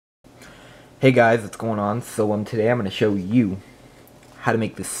Hey guys, what's going on? So today I'm going to show you how to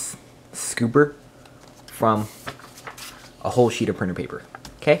make this scooper from a whole sheet of printer paper.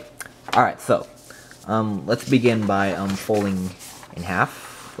 Okay? Alright, so let's begin by folding in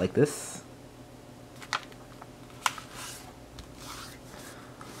half like this.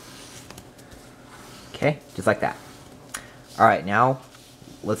 Okay, just like that. Alright, now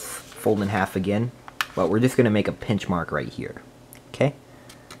let's fold in half again, but we're just going to make a pinch mark right here. Okay?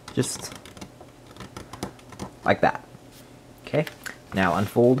 Just like that. Okay, now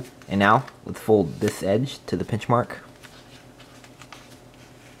unfold, and now let's fold this edge to the pinch mark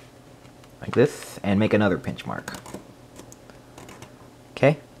like this and make another pinch mark.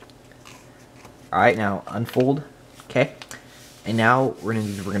 Okay, alright, now unfold. Okay, and now we're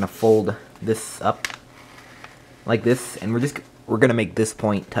gonna fold this up like this, and we're gonna make this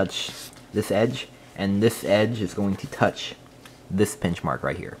point touch this edge, and this edge is going to touch this pinch mark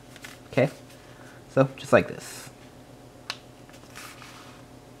right here. Okay, so just like this.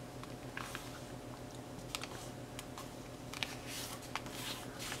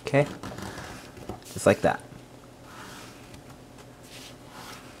 Okay, just like that.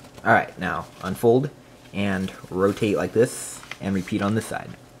 Alright, now unfold and rotate like this and repeat on this side.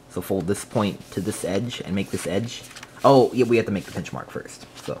 So fold this point to this edge and make this edge. Oh, yeah, we have to make the pinch mark first.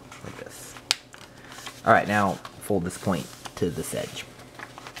 So, like this. Alright, now fold this point to this edge.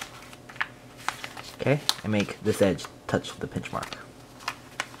 Okay, and make this edge touch the pinch mark.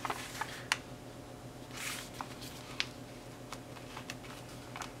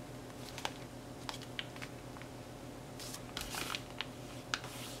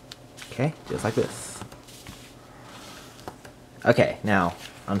 Okay, just like this. Okay, now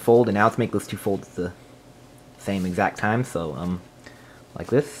unfold, and now let's make those two folds at the same exact time. So like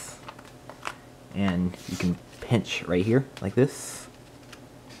this, and you can pinch right here like this.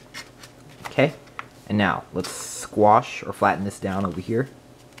 Okay, and now let's squash or flatten this down over here,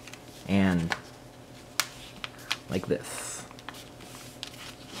 and like this.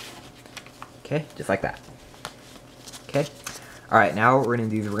 Okay, just like that. Okay. Alright, now what we're gonna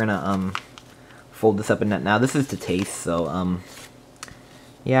do is we're gonna fold this up in that. Now this is to taste, so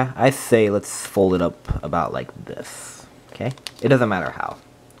yeah, I say let's fold it up about like this. Okay? It doesn't matter how.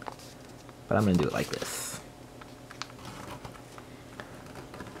 But I'm gonna do it like this.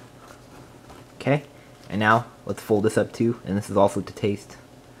 Okay? And now let's fold this up too, and this is also to taste.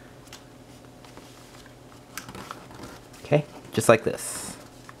 Okay? Just like this.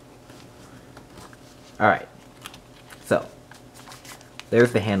 Alright. So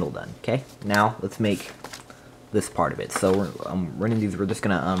there's the handle done. Okay, now let's make this part of it. So we're gonna do. We're just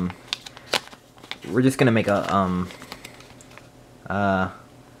gonna make a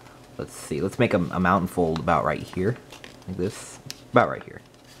let's see. Let's make a mountain fold about right here, like this, about right here,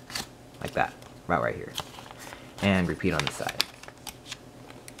 like that, about right here, and repeat on the side.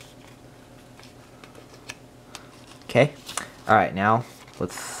 Okay. All right. Now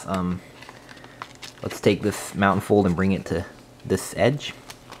let's take this mountain fold and bring it to this edge,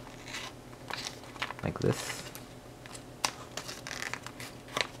 like this.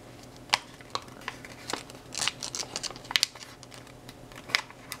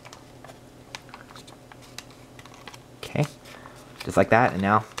 Okay, just like that, and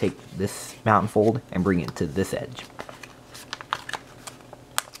now take this mountain fold and bring it to this edge.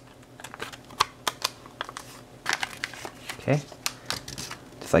 Okay,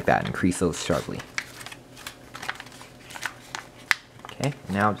 just like that, and crease those sharply. Okay,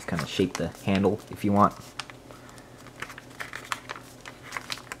 now just kind of shape the handle if you want.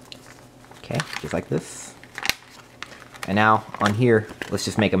 Okay, just like this. And now on here, let's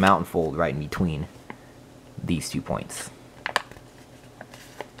just make a mountain fold right in between these 2 points.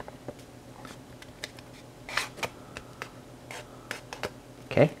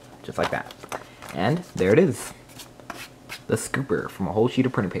 Okay, just like that. And there it is. The scooper from a whole sheet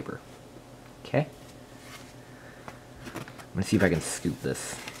of printer paper. Okay. I'm gonna see if I can scoop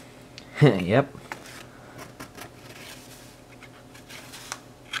this. Yep.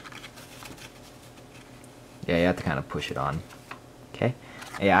 Yeah, you have to kind of push it on. Okay.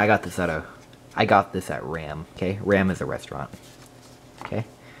 Yeah, I got this at Ram. Okay, Ram is a restaurant. Okay.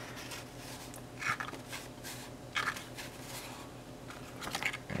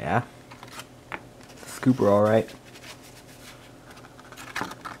 Yeah. Scooper, all right.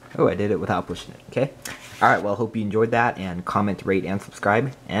 Oh, I did it without pushing it. Okay. Alright, well, hope you enjoyed that, and comment, rate, and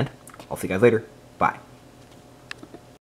subscribe, and I'll see you guys later. Bye.